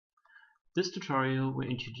This tutorial will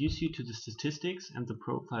introduce you to the statistics and the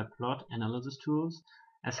profile plot analysis tools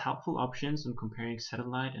as helpful options in comparing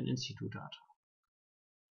satellite and in situ data.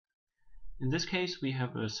 In this case, we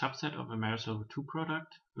have a subset of a Marisolver 2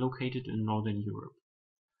 product located in Northern Europe.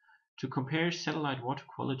 To compare satellite water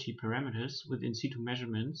quality parameters with in situ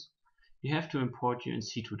measurements, you have to import your in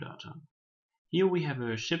situ data. Here we have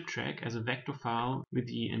a ship track as a vector file with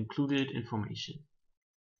the included information.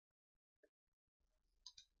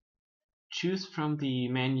 Choose from the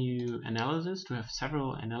menu Analysis to have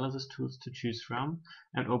several analysis tools to choose from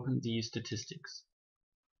and open the statistics.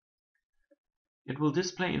 It will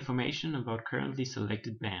display information about currently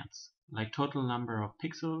selected bands, like total number of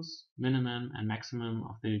pixels, minimum and maximum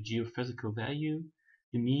of the geophysical value,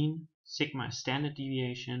 the mean, sigma standard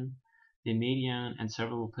deviation, the median, and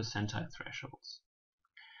several percentile thresholds.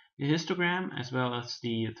 The histogram as well as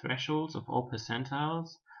the thresholds of all percentiles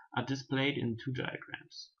are displayed in two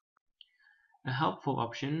diagrams. A helpful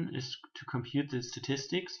option is to compute the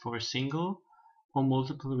statistics for a single or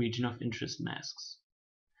multiple region of interest masks.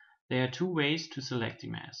 There are two ways to select the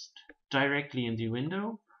mask, directly in the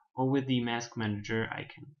window or with the Mask Manager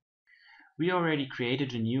icon. We already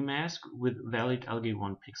created a new mask with valid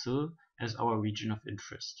Algae1 pixel as our region of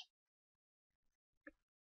interest.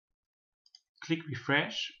 Click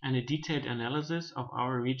Refresh and a detailed analysis of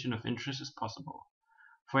our region of interest is possible.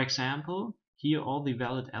 For example, here all the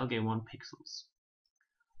valid Algae1 pixels.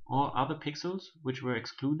 All other pixels which were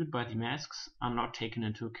excluded by the masks are not taken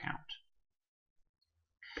into account.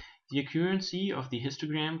 The accuracy of the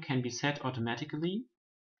histogram can be set automatically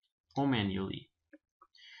or manually.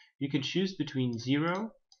 You can choose between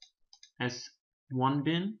 0 as 1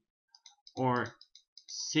 bin or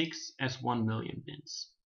 6 as 1 million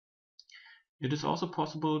bins. It is also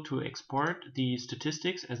possible to export the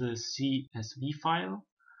statistics as a CSV file,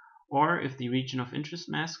 or if the region of interest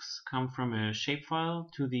masks come from a shapefile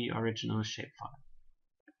to the original shapefile.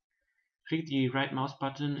 Click the right mouse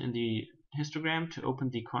button in the histogram to open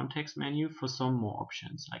the context menu for some more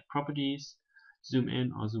options like properties, zoom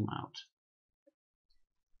in or zoom out.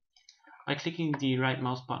 By clicking the right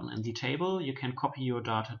mouse button in the table, you can copy your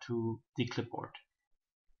data to the clipboard.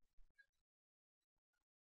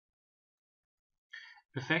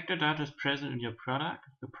 If vector data is present in your product,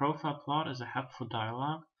 the profile plot is a helpful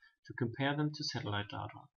dialog to compare them to satellite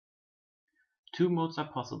data. Two modes are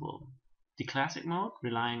possible: the classic mode,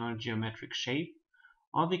 relying on geometric shape,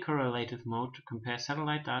 or the correlative mode to compare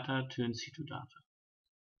satellite data to in situ data.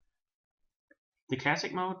 The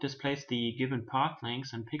classic mode displays the given path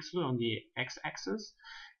lengths and pixel on the x-axis,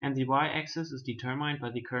 and the y-axis is determined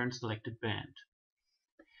by the current selected band.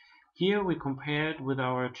 Here we compared with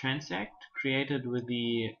our transect created with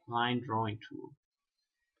the line drawing tool.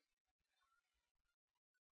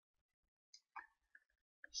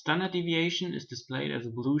 Standard deviation is displayed as a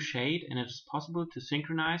blue shade, and it is possible to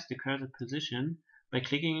synchronize the cursor position by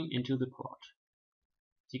clicking into the plot.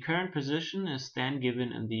 The current position is then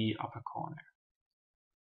given in the upper corner.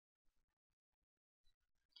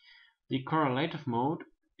 The correlative mode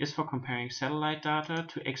is for comparing satellite data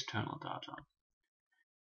to external data.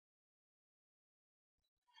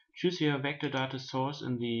 Choose your vector data source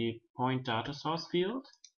in the Point Data Source field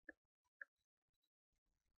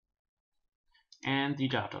and the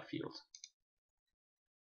Data field.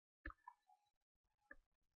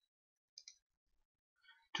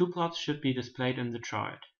 Two plots should be displayed in the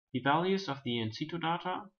chart: the values of the in situ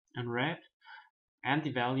data in red and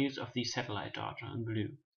the values of the satellite data in blue.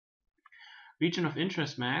 Region of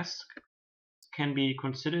interest masks can be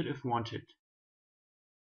considered if wanted.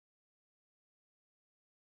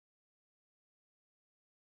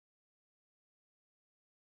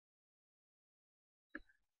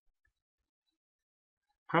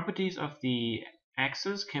 Properties of the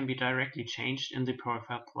axis can be directly changed in the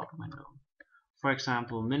profile plot window. For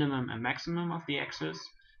example, minimum and maximum of the axis,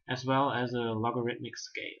 as well as a logarithmic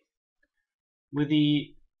scale. With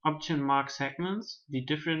the option Mark Segments, the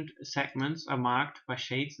different segments are marked by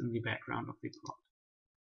shades in the background of the plot.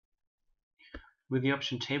 With the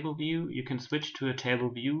option Table View, you can switch to a table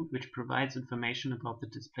view which provides information about the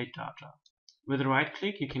displayed data. With a right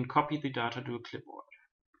click, you can copy the data to a clipboard.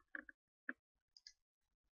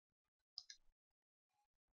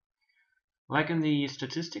 Like in the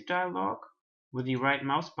statistic dialog, with the right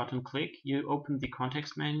mouse button click, you open the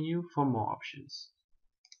context menu for more options.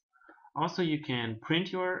 Also, you can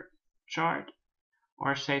print your chart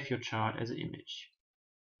or save your chart as an image.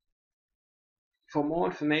 For more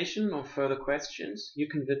information or further questions, you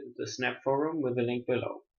can visit the Snap forum with the link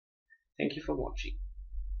below. Thank you for watching.